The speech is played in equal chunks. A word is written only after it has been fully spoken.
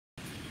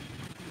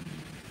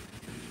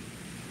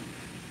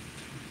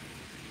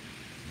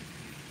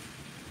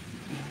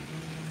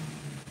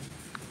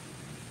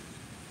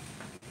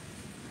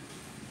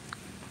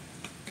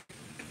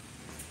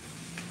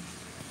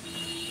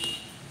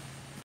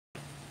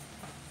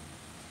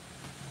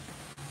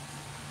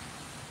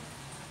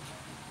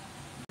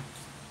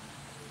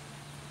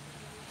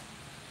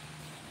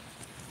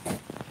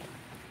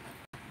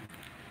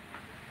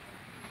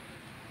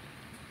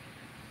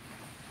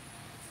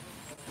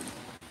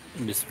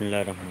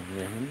বিসমিল্লাহির রহমানির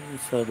রহিম।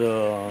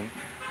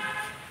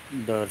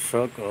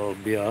 দর্শক ও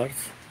ভিউয়ার্স,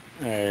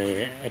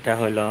 এটা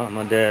হলো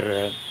আমাদের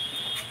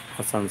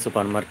হাসান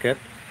সুপার মার্কেট।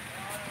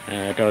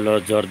 এটা হলো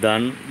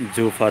জর্দান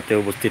জুফাতে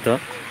অবস্থিত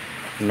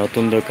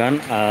নতুন দোকান।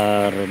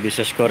 আর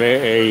বিশেষ করে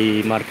এই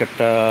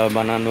মার্কেটটা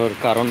বানানোর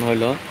কারণ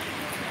হলো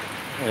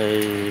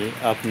এই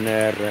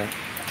আপনার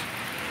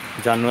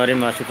জানুয়ারি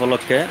মাস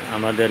উপলক্ষে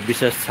আমাদের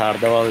বিশেষ ছাড়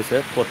দেওয়া হয়েছে,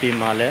 প্রতি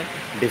মালে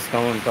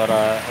ডিসকাউন্ট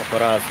করা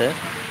করা আছে।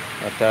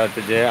 অর্থাৎ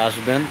যে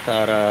আসবেন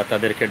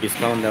তাদেরকে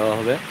ডিসকাউন্ট দেওয়া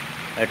হবে।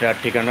 এটার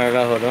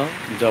ঠিকানাটা হলো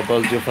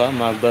জবল জুফা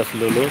মাকবাস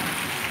লুলু,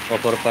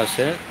 অপর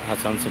পাশে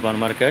হাসান সুপার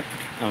মার্কেট,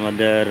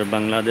 আমাদের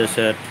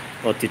বাংলাদেশের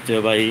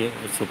ঐতিহ্যবাহী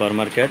সুপার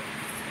মার্কেট।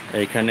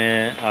 এইখানে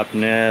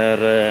আপনার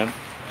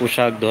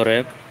পোশাক ধরে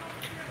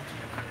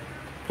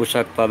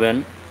পোশাক পাবেন।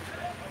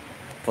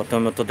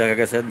 প্রথমত দেখা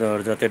গেছে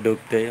দরজাতে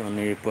ঢুকতে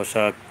উনি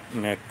পোশাক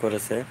ম্যাক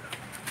করেছে,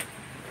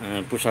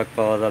 পোশাক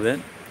পাওয়া যাবে।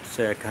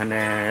 সেখানে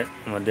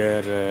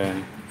আমাদের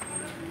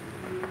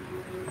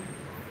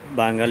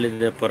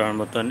বাঙালিদের পরার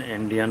মতন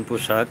ইন্ডিয়ান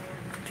পোশাক,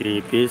 থ্রি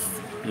পিস,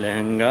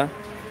 লেহেঙ্গা,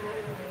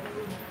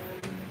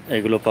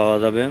 এগুলো পাওয়া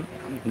যাবে।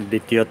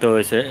 দ্বিতীয়ত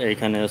হয়েছে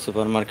এইখানে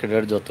সুপার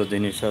মার্কেটের যত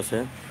জিনিস আছে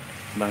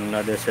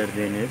বাংলাদেশের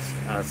জিনিস,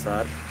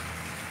 আচার,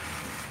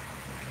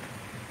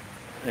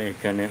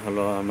 এইখানে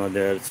হলো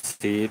আমাদের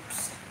চিপস,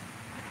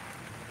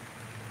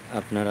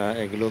 আপনারা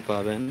এগুলো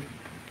পাবেন।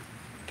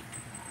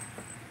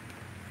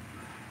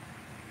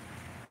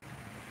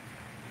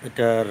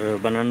 এটার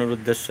বানানোর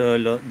উদ্দেশ্য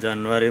হলো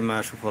জানুয়ারি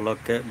মাস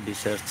উপলক্ষে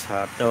বিশেষ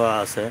ছাড় দেওয়া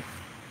আছে,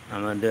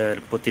 আমাদের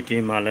প্রতিটি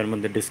মালের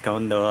মধ্যে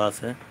ডিসকাউন্ট দেওয়া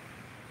আছে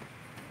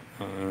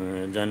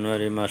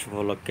জানুয়ারি মাস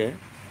উপলক্ষে।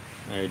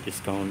 এই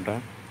ডিসকাউন্টটা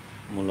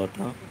মূলত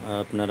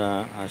আপনারা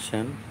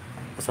আসেন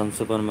হাসান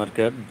সুপার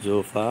মার্কেট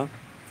জোফা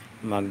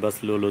মাকবাস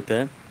লুলুতে।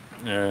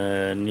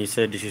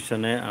 নিচে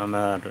ডিসিশনে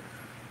আমার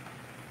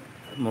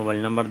মোবাইল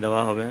নাম্বার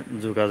দেওয়া হবে,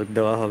 যোগাযোগ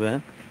দেওয়া হবে।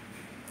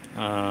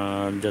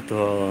 যত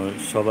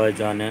সবাই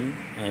জানেন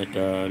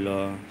এটা হলো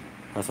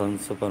হাসান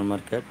সুপার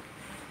মার্কেট।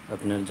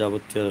 আপনার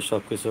যাবতীয়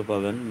সব কিছু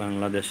পাবেন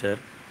বাংলাদেশের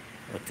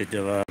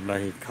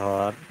ঐতিহ্যবাহী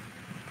খাওয়ার।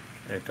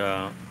 এটা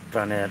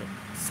প্রাণের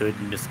সুইট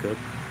বিস্কুট,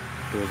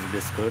 টুস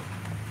বিস্কুট,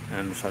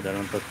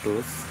 সাধারণত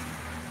টুস।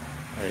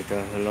 এটা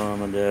হলো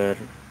আমাদের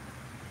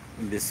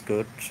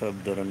বিস্কুট, সব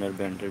ধরনের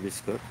ব্র্যান্ডের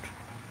বিস্কুট,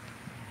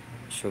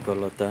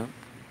 সফলতা,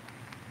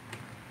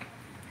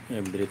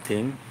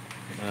 এভরিথিং।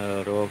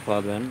 আরও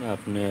পাবেন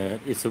আপনার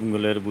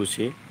ইসুমগুলের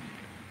বুসি।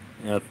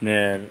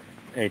 আপনার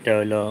এটা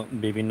হলো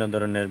বিভিন্ন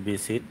ধরনের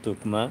বিস্কিট,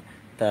 তুকমা,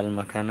 তাল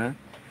মাখানা,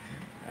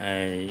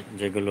 এই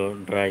যেগুলো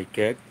ড্রাই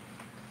কেক।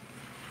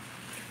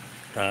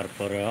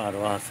 তারপরে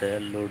আরও আছে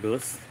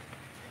লুডুস,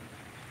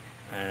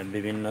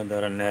 বিভিন্ন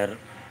ধরনের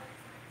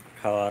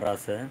খাবার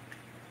আছে,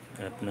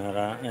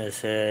 আপনারা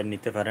এসে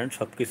নিতে পারেন।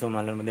 সব কিছু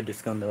মালের মধ্যে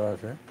ডিসকাউন্ট দেওয়া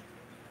আছে,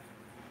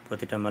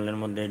 প্রতিটা মালের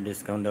মধ্যে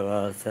ডিসকাউন্ট দেওয়া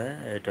আছে।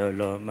 এটা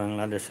হলো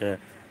বাংলাদেশে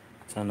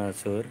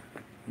চানাচুর,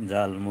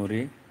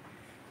 ঝালমুড়ি,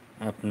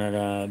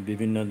 আপনারা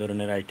বিভিন্ন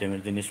ধরনের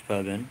আইটেমের জিনিস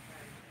পাবেন।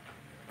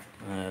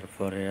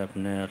 এরপরে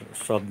আপনার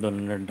সব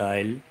ধরনের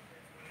ডাইল,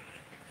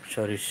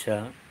 সরিষা,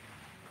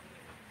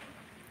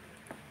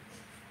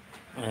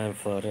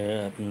 এরপরে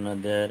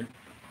আপনাদের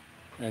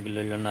এগুলো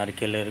হলো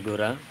নারকেলের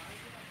গুঁড়া,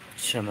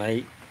 সেমাই,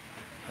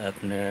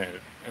 আপনার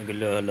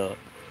এগুলো হলো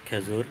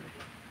খেজুর,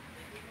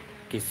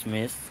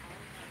 কিশমিশ।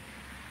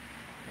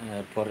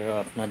 এরপরে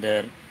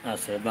আপনাদের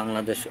আছে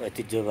বাংলাদেশ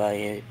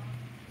ঐতিহ্যবাহী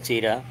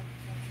চিরা,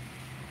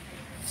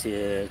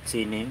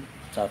 চিনি,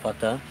 চা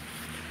পাতা,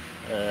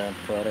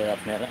 পরে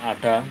আপনার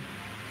আটা,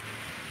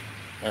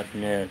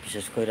 আপনার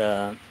বিশেষ করে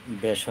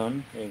বেসন,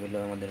 এগুলো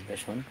আমাদের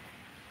বেসন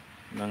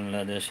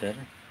বাংলাদেশের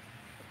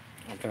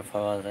আটা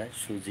পাওয়া যায়,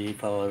 সুজি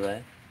পাওয়া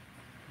যায়।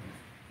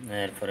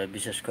 এরপরে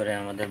বিশেষ করে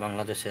আমাদের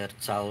বাংলাদেশের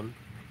চাউল,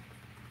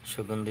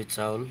 সুগন্ধি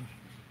চাউল,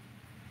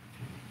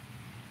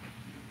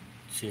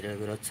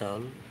 চিরাগুড়া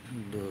চাউল,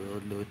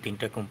 দুই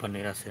তিনটা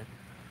কোম্পানির আছে,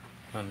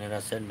 ধানের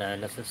আছে,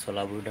 ডাইল আছে,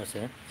 সোলাবুড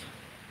আছে।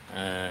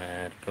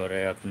 এরপরে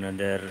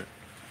আপনাদের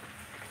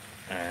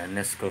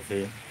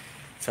নেসকফি,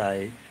 চাই,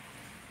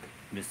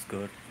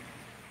 বিস্কুট,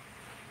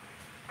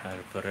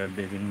 তারপরে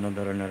বিভিন্ন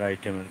ধরনের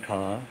আইটেমের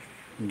খাওয়া,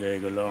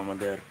 যেগুলো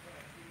আমাদের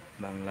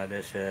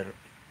বাংলাদেশের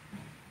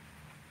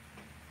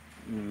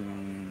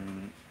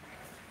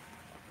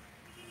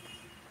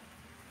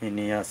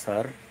মিনি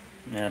আচার।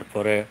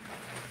 এরপরে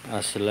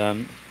আসলাম,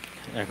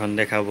 এখন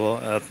দেখাবো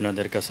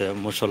আপনাদের কাছে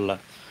মশলা।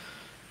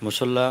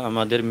 মশলা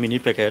আমাদের মিনি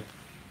প্যাকেট,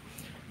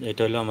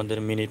 এটা হলো আমাদের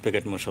মিনি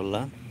প্যাকেট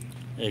মশলা।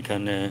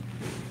 এখানে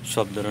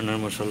সব ধরনের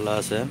মশলা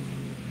আছে,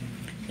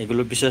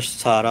 এগুলো বিশেষ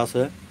ছাড়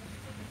আছে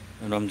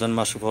রমজান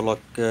মাস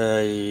উপলক্ষে।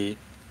 এই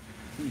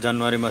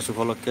জানুয়ারি মাস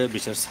উপলক্ষে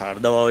বিশেষ ছাড়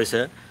দেওয়া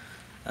হয়েছে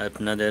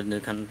আপনাদের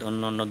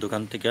অন্য অন্য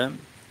দোকান থেকে,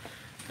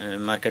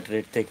 মার্কেট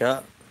রেট থেকে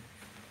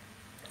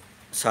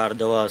ছাড়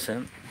দেওয়া আছে,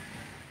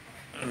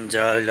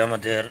 যা হইলো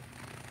আমাদের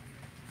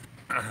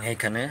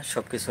এখানে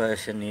সব কিছু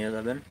এসে নিয়ে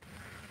যাবেন,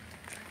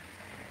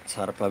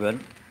 ছাড় পাবেন।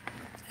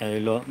 এই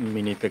হলো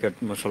মিনি প্যাকেট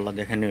মশলা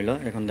দেখানো হইলো।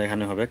 এখন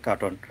দেখানো হবে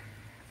কার্টন।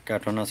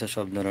 কার্টন আছে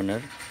সব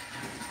ধরনের,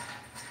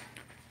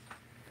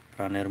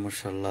 প্রাণের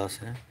মশলা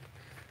আছে,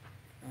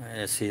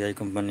 এসিআই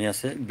কোম্পানি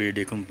আছে,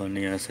 বিডি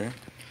কোম্পানি আছে।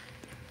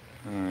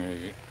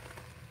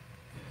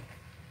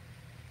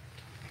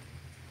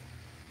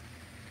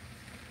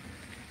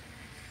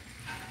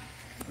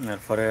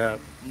 এরপরে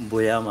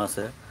বয়াম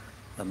আছে,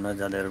 আপনার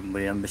যাদের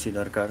বয়াম বেশি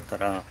দরকার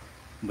তারা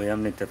বয়াম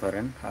নিতে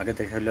পারেন। আগে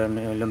দেখে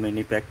হলো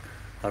মিনি প্যাক,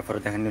 তারপরে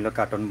দেখেন নিল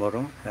কার্টন বড়,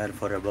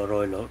 এরপরে বড়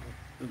হইলো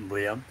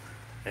বয়াম।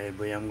 এই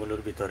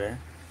বয়ামগুলোর ভিতরে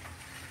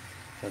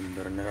সব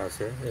ধরনের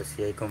আছে,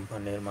 এসিআই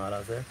কোম্পানির মাল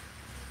আছে,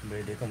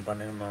 বিডি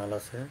কোম্পানির মাল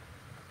আছে,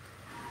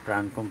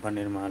 প্রাণ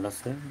কোম্পানির মাল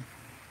আছে,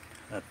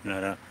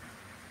 আপনারা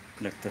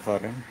দেখতে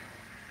পারেন।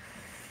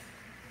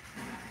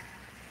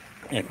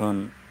 এখন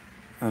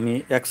আমি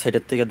এক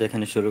সাইডের থেকে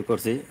দেখানো শুরু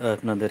করছি,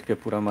 আপনাদেরকে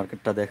পুরো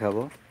মার্কেটটা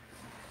দেখাবো।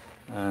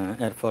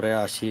 এরপরে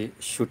আসি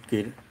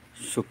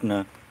শুকনা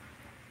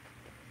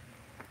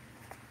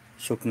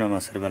শুকনা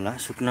মাছের বেলা।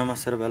 শুকনা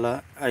মাছের বেলা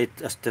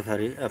আসতে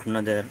পারি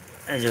আপনাদের,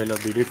 এই যে হলো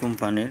বিডি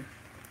কোম্পানির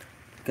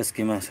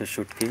কাসকি মাছের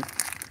শুটকি,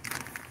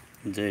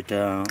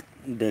 যেটা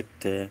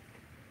দেখতে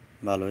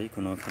ভালোই,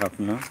 কোনো খারাপ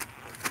না।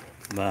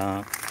 বা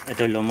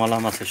এটা হলো মলা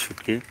মাছের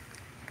শুটকি।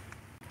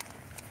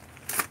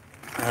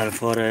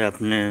 তারপরে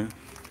আপনি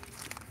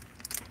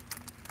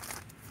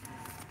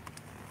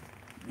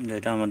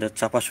যেটা আমাদের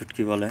চাপা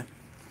শুটকি বলে,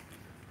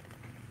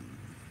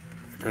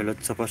 এটা হলো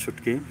চাপা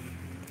শুটকি।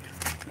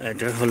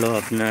 এটা হলো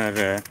আপনার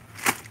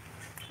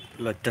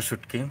লট্টা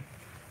শুটকি।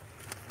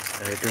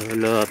 এটা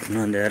হলো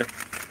আপনাদের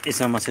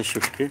ইসা মাছের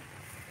শুটকি।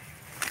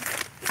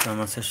 ইসা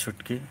মাছের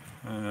শুটকি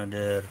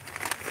আমাদের,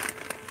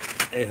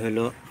 এই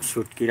হলো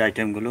শুটকির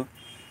আইটেমগুলো।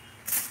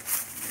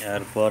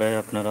 এরপরে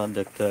আপনারা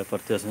দেখতে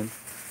পারতেছেন,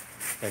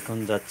 এখন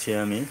যাচ্ছি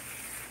আমি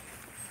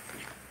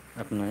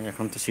আপনার,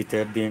 এখন তো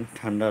শীতের দিন,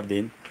 ঠান্ডার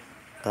দিন,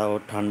 তাও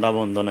ঠান্ডা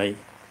বন্ধ নাই,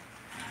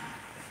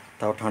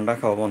 তাও ঠান্ডা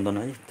খাওয়া বন্ধ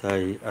নাই।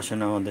 তাই আসেন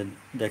আমাদের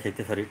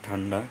দেখাইতে পারি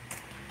ঠান্ডা।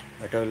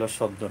 এটা হলো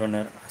সব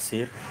ধরনের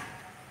আশির,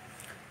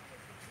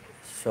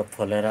 সব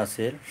ফলের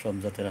আশির, সব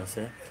জাতের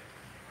আছে,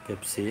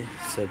 পেপসি,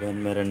 সেভেন,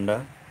 মেরেন্ডা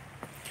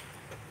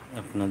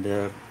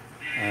আপনাদের।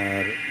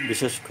 আর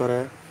বিশেষ করে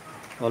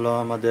হলো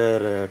আমাদের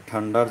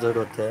ঠান্ডার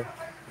জগতে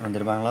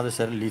আমাদের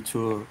বাংলাদেশের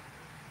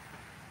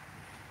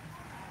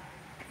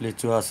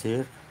লিচু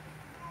আশির,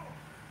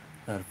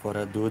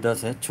 তারপরে দুধ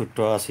আছে, ছোট্ট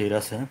আশির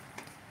আছে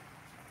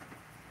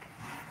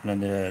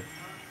আপনাদের,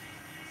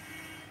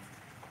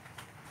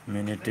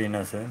 মিনি টিন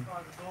আছে,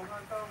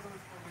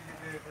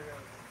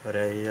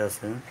 রেই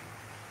আছে।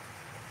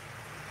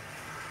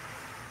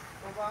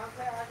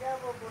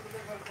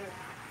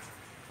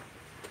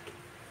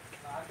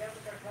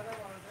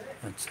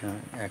 আচ্ছা,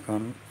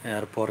 এখন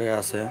এরপরে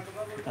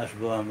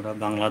আসবো আমরা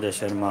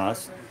বাংলাদেশের মাছ,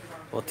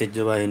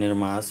 ঐতিহ্যবাহিনীর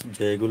মাছ,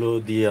 যেগুলো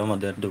দিয়ে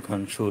আমাদের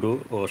দোকান শুরু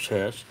ও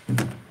শেষ।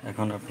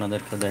 এখন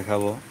আপনাদেরকে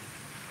দেখাবো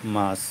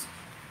মাছ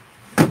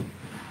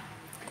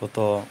কত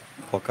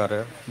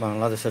প্রকারের,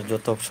 বাংলাদেশের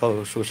যত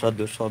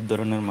সুস্বাদু সব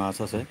ধরনের মাছ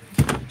আছে,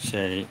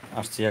 সেই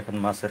আসছি এখন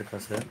মাছের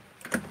কাছে।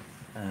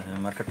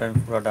 মার্কেটটা আমি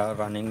পুরোটা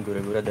রানিং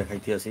ঘুরে ঘুরে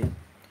দেখাইতে আছি।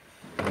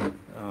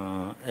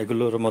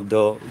 এগুলোর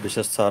মধ্যেও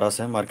বিশেষ ছাড়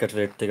আছে, মার্কেট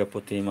রেট থেকে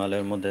প্রতি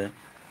মালের মধ্যে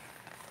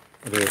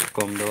রেট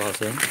কম দেওয়া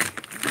আছে।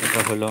 এটা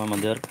হলো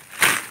আমাদের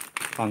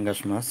পাঙ্গাস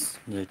মাছ,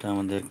 যেটা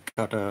আমাদের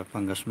কাটা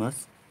পাঙ্গাস মাছ।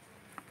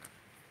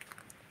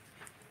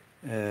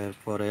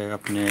 এরপরে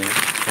আপনি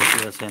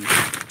আছেন,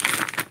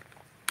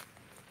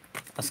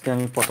 আজকে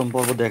আমি প্রথম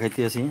পর্ব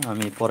দেখাইতেছি,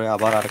 আমি পরে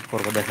আবার আরেক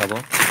পর্ব দেখাবো,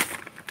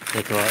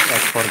 যেহেতু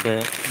এক পর্বে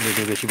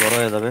ভিডিও বেশি বড়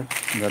হয়ে যাবে,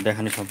 যা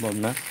দেখানো সম্ভব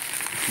না।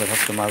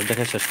 হচ্ছে মাছ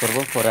দেখে শেষ করব,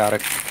 পরে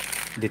আরেক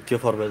দ্বিতীয়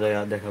পর্বে যাই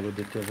দেখাবো,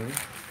 দ্বিতীয় পর্বে।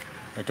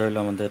 এটা হলো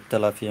আমাদের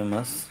তেলাপিয়া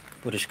মাছ,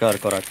 পরিষ্কার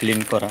করা, ক্লিন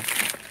করা।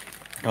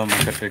 এটাও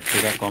মার্কেট রেট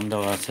থেকে কম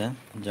দেওয়া আছে,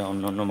 যা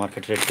অন্য অন্য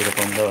মার্কেট রেট থেকে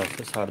কম দেওয়া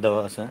আছে, ছাড়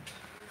দেওয়া আছে।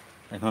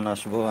 এখন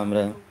আসবো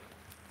আমরা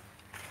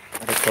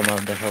আরেকটা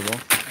মাছ দেখাবো,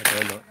 এটা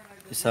হলো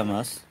ইসা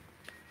মাছ,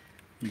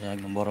 যা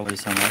একদম বড়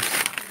ইসা মাছ।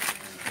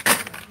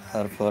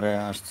 তারপরে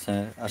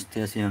আসতে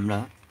আসি আমরা,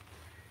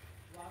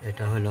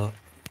 এটা হলো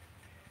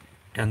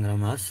ট্যাংরা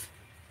মাছ,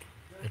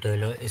 এটা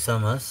হলো ইসা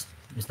মাছ।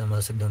 ইসা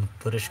মাছ একদম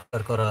পরিষ্কার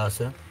করা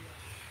আছে।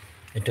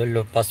 এটা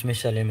হলো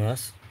পাঁচমিশালি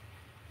মাছ,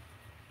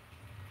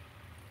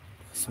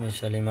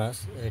 পাঁচমিশালি মাছ,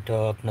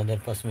 এটাও আপনাদের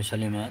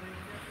পাঁচমিশালি মাছ।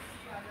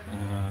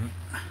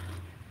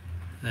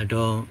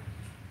 এটাও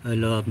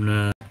হলো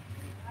আপনার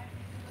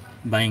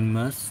বাইং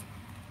মাছ।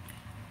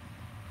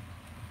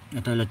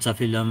 এটা হলো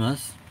চাপিলা মাছ,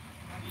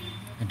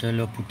 এটা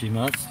হলো পুঁটি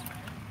মাছ।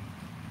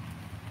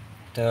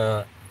 তা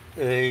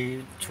এই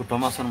ছোটো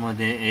মাছের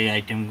মধ্যে এই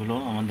আইটেমগুলো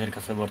আমাদের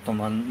কাছে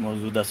বর্তমান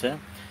মজুদ আছে।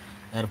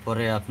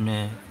 এরপরে আপনি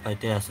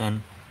পাইতে আছেন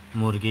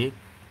মুরগি,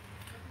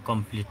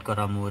 কমপ্লিট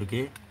করা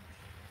মুরগি,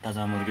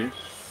 তাজা মুরগি।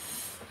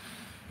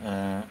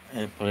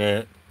 এরপরে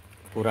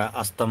পুরা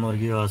আস্তা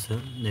মুরগিও আছে,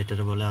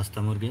 যেটার বলে আস্তা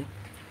মুরগি।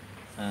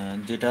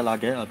 যেটা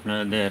লাগে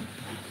আপনাদের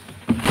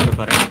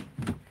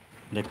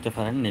দেখতে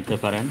পারেন, নিতে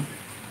পারেন।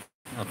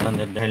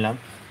 আপনাদের দেখলাম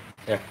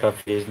একটা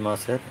ফ্রিজ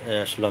মাছের,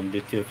 আসলাম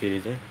দ্বিতীয়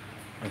ফ্রিজে।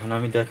 এখন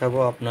আমি দেখাবো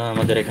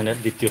আমাদের এখানের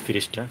দ্বিতীয়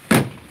ফ্রিজটা,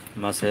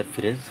 মাছের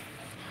ফ্রিজ।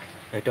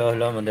 এটা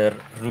হলো আমাদের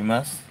রুই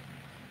মাছ,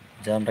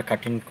 যা আমরা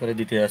কাটিং করে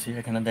দিতে আসি।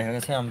 এখানে দেখা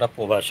গেছে আমরা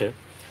প্রবাসে,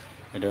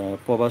 এটা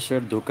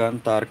প্রবাসের দোকান,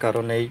 তার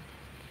কারণেই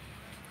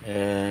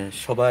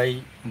সবাই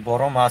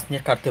বড় মাছ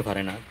নিয়ে কাটতে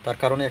পারে না। তার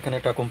কারণে এখানে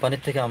একটা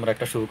কোম্পানির থেকে আমরা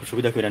একটা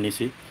সুবিধা করে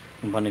নিছি।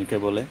 কোম্পানিকে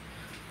বলে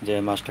যে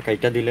মাছটা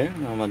কাইটা দিলে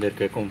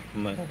আমাদেরকে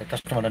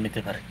কাস্টমাররা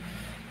নিতে পারে।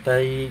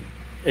 তাই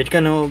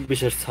এখানেও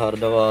বিশেষ ছাড়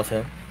দেওয়া আছে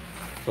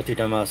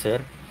প্রতিটা মাছের।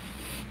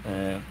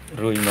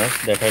 রুই মাছ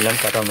দেখাইলাম,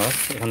 কাটা মাছ।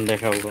 এখন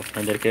দেখাবো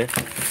আপনাদেরকে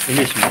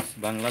ইলিশ মাছ,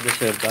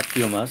 বাংলাদেশের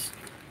জাতীয় মাছ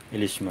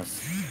ইলিশ মাছ,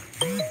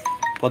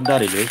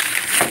 পদ্মার ইলিশ।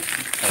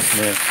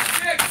 আপনি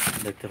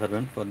দেখতে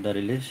পারবেন পদ্মার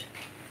ইলিশ।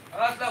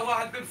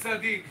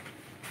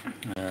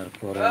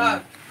 তারপরে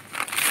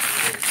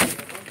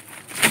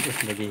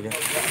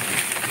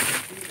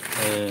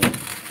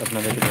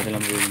আপনাদেরকে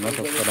দেখালাম রুই মাছ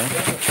আপনারা।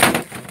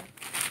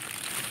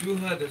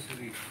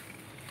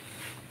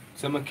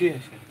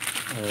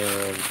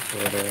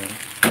 এরপরে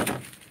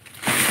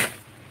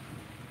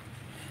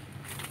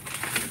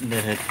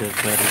দেখাইতে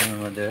পারি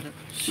আমাদের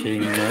শিং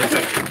মাছ।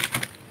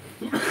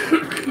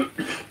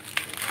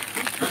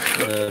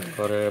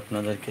 তারপরে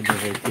আপনাদেরকে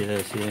দেখাইতে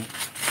আসি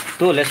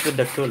তুল, এসে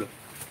দেখ তুল,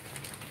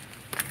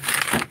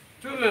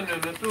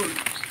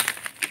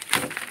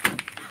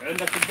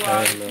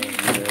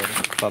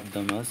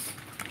 পাবদা মাছ।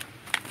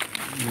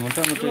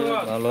 মোটামুটি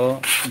ভালো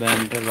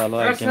ব্র্যান্ডের ভালো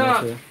আইটেম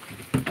আছে।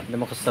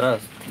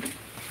 مكسرات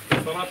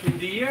مكسرات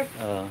هندية؟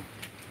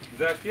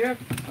 زاكية؟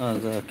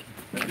 زاكي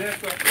قديش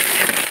واحدة؟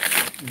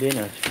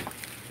 دينار.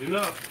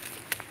 دينار؟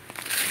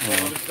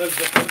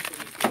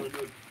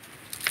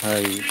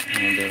 هاي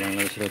আমাদের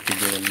বাংলাদেশের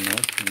ঐতিহ্য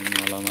মাছ,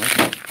 মালা মাছ।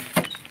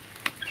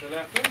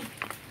 ثلاثة؟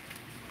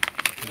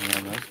 মালা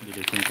মাছ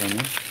দুটো কোম্পানি।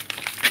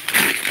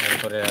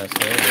 তারপরে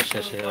আছে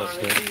শেষে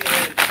আছে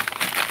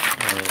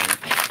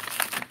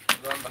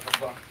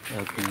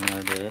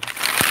আপনাদের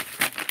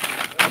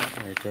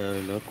এটা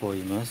হলো কই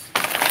মাছ।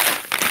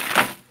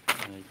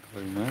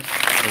 কই মাছ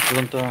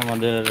এখন তো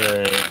আমাদের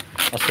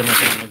আজকের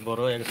মতো অনেক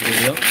বড় এক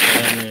ভিডিও।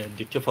 আমি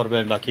দ্বিতীয় পর্বে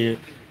বাকি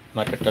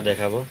মার্কেটটা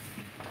দেখাবো।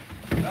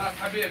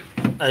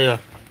 আইয়া